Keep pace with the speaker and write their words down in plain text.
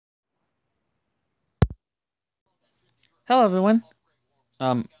Hello everyone.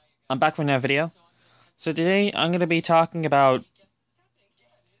 Um, I'm back with another video. So today I'm gonna be talking about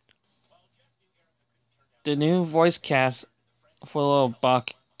the new voice cast for the little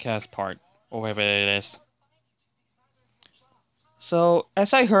podcast part, or whatever it is. So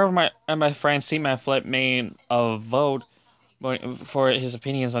as I heard my friend C Man Flip made a vote for his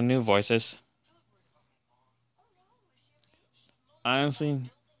opinions on new voices. I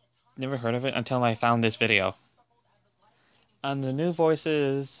honestly never heard of it until I found this video. And the new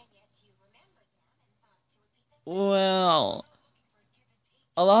voices, well,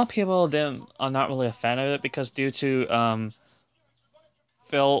 a lot of people are not really a fan of it because due to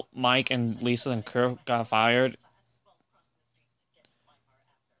Phil, Mike, and Lisa and Kurt got fired.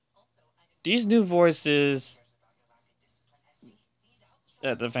 These new voices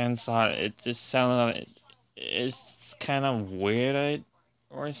that the fans saw, it just sounded, it's kind of weird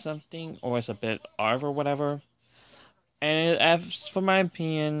or something, or it's a bit odd or whatever. And as for my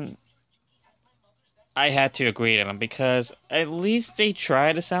opinion, I had to agree to them because at least they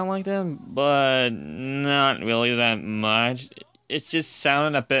try to sound like them, but not really that much. It just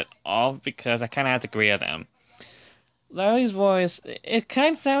sounded a bit off because I kind of had to agree to them. Larry's voice, it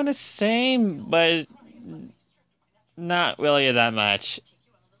kind of sounded the same, but not really that much.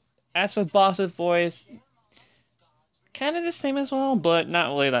 As for Boss's voice, kind of the same as well, but not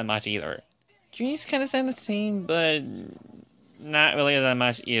really that much either. Junior's kind of sound the same, but not really that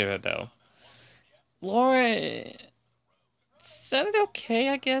much either, though. Laura sounded okay,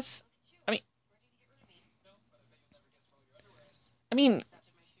 I guess. I mean, I mean,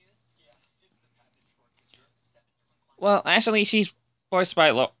 well, actually, she's voiced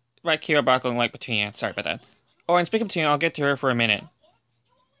by Kira Barkling, like Petunia. Sorry about that. Oh, and speaking of Petunia, I'll get to her for a minute.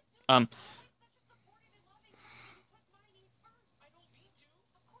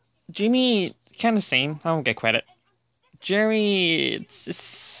 Jimmy, kind of same. I don't get credit. Jerry, it's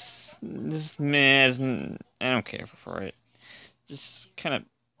just meh. I don't care for it. Just kind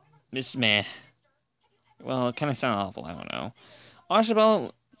of meh. Well, it kind of sounds awful. I don't know.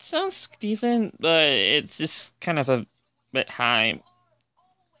 Archibald sounds decent, but it's just kind of a bit high.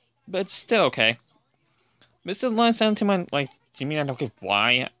 But still okay. Mr. Line sounds too much like Jimmy. I don't get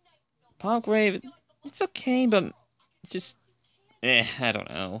why. Palgrave, it's okay, but just I don't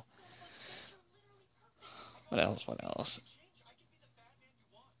know. What else? What else?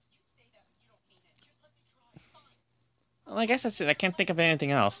 Well, I guess that's it. I can't think of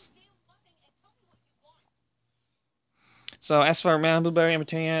anything else. So as for Man Blueberry and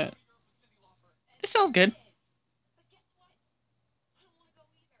Petunia, it sounds good.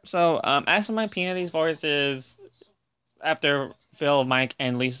 So as for my opinion of these voices, after Phil, Mike,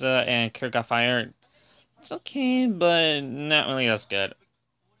 and Lisa and Kurt got fired, it's okay, but not really as good.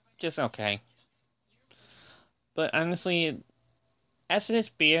 Just okay. But honestly, as for this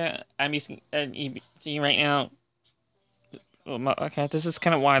beer I'm using right now, okay, this is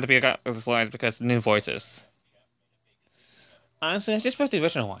kind of why the beer got this line because of the new voices. Honestly, I just put the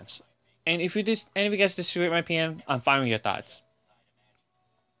original ones. And if you guys disagree with my opinion, I'm fine with your thoughts.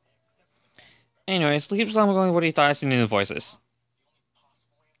 Anyways, leave some going what your thoughts on the new voices.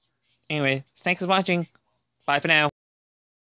 Anyway, thanks for watching. Bye for now.